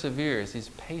perseveres, He's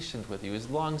patient with you, He's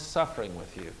long-suffering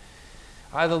with you.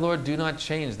 I, the Lord, do not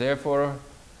change, therefore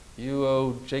you,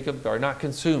 O Jacob, are not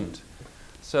consumed.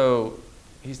 So,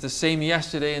 He's the same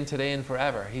yesterday and today and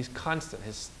forever. He's constant.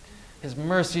 His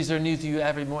mercies are new to you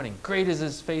every morning. Great is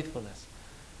His faithfulness.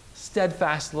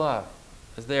 Steadfast love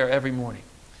is there every morning.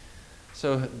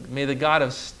 So may the God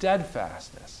of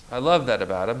steadfastness, I love that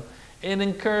about Him, and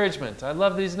encouragement. I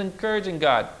love that He's an encouraging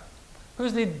God.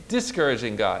 Who's the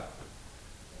discouraging God?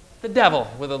 The devil,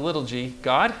 with a little g,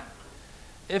 God.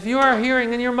 If you are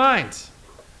hearing in your mind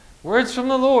words from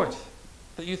the Lord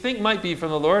that you think might be from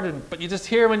the Lord, but you just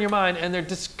hear them in your mind and they're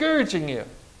discouraging you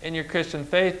in your Christian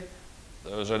faith,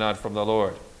 those are not from the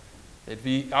Lord. It'd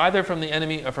be either from the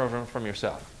enemy or from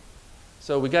yourself.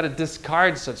 So we got to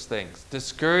discard such things,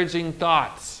 discouraging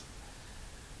thoughts.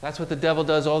 That's what the devil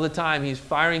does all the time. He's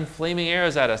firing flaming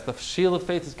arrows at us. The shield of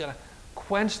faith has got to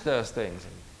quench those things,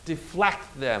 and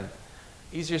deflect them.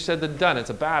 Easier said than done.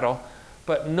 It's a battle.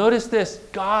 But notice this,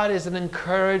 God is an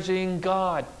encouraging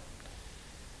God.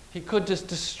 He could just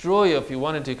destroy you if He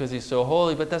wanted to because He's so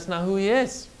holy, but that's not who He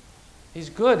is. He's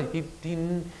good.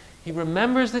 He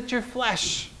remembers that you're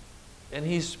flesh and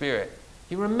He's spirit.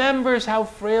 He remembers how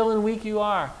frail and weak you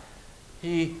are.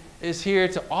 He is here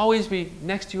to always be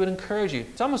next to you and encourage you.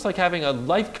 It's almost like having a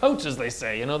life coach, as they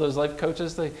say. You know those life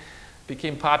coaches? They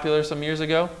became popular some years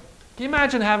ago. Can you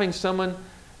imagine having someone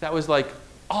that was like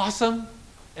awesome,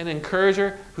 an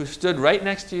encourager who stood right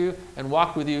next to you and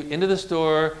walked with you into the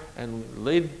store and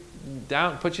laid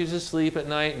down, put you to sleep at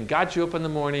night and got you up in the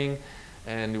morning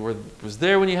and was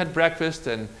there when you had breakfast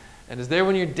and is there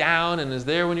when you're down and is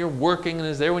there when you're working and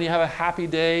is there when you have a happy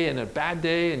day and a bad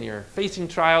day and you're facing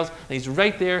trials, and He's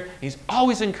right there. He's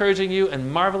always encouraging you,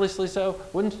 and marvelously so.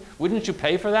 Wouldn't you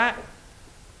pay for that?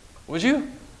 Would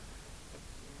you?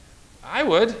 I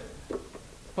would.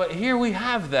 But here we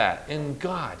have that in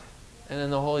God and in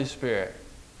the Holy Spirit.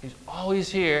 He's always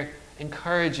here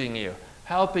encouraging you,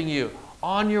 helping you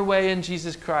on your way in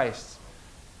Jesus Christ.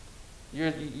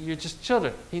 You're just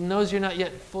children. He knows you're not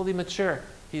yet fully mature.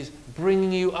 He's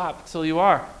bringing you up till you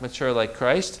are mature like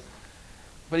Christ.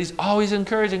 But He's always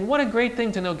encouraging. What a great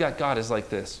thing to know that God is like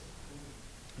this.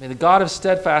 May the God of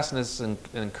steadfastness and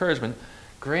encouragement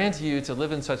grant you to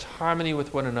live in such harmony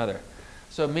with one another.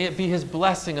 So may it be His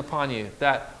blessing upon you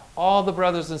that all the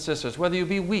brothers and sisters, whether you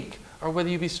be weak or whether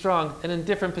you be strong and in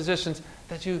different positions,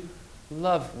 that you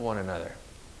love one another.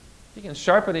 You can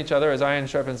sharpen each other as iron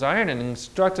sharpens iron and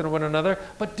instruct one another,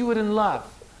 but do it in love.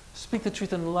 Speak the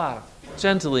truth in love,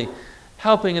 gently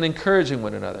helping and encouraging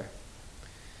one another.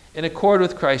 In accord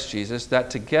with Christ Jesus, that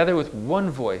together with one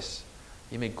voice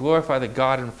you may glorify the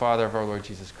God and Father of our Lord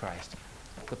Jesus Christ.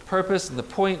 The purpose and the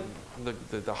point,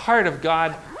 the heart of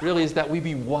God really is that we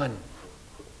be one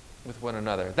with one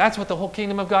another. That's what the whole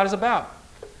kingdom of God is about.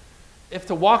 If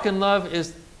to walk in love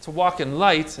is to walk in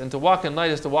light, and to walk in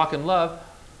light is to walk in love,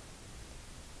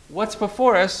 what's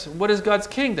before us? What is God's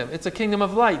kingdom? It's a kingdom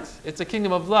of light. It's a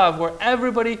kingdom of love where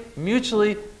everybody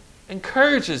mutually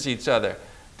encourages each other,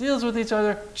 deals with each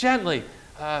other gently,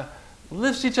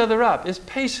 lifts each other up, is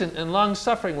patient and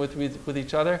long-suffering with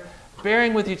each other,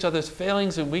 bearing with each other's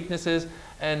failings and weaknesses,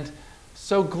 and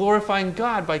so glorifying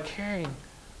God by caring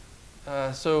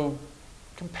so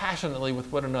compassionately with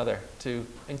one another to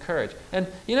encourage. And,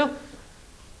 you know,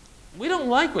 we don't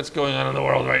like what's going on in the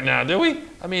world right now, do we?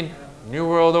 I mean, New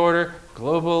World Order,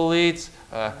 global elites,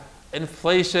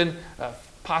 inflation,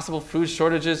 possible food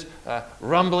shortages,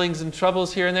 rumblings and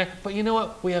troubles here and there. But you know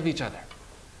what? We have each other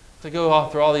to go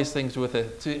through all these things with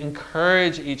it, to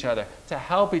encourage each other, to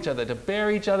help each other, to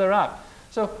bear each other up,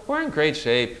 So we're in great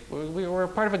shape. We're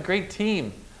part of a great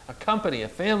team, a company, a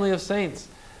family of saints.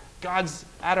 God's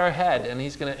at our head, and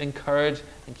he's going to encourage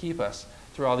and keep us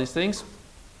through all these things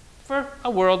for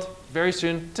a world very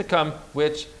soon to come,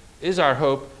 which is our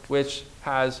hope, which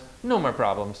has no more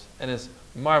problems and is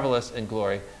marvelous in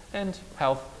glory and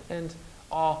health and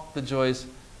all the joys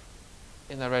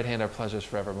in thy right hand are pleasures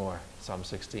forevermore. Psalm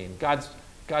 16. God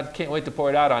can't wait to pour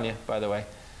it out on you, by the way,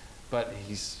 but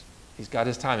he's got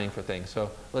his timing for things. So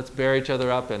let's bear each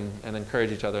other up and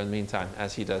encourage each other in the meantime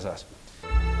as he does us.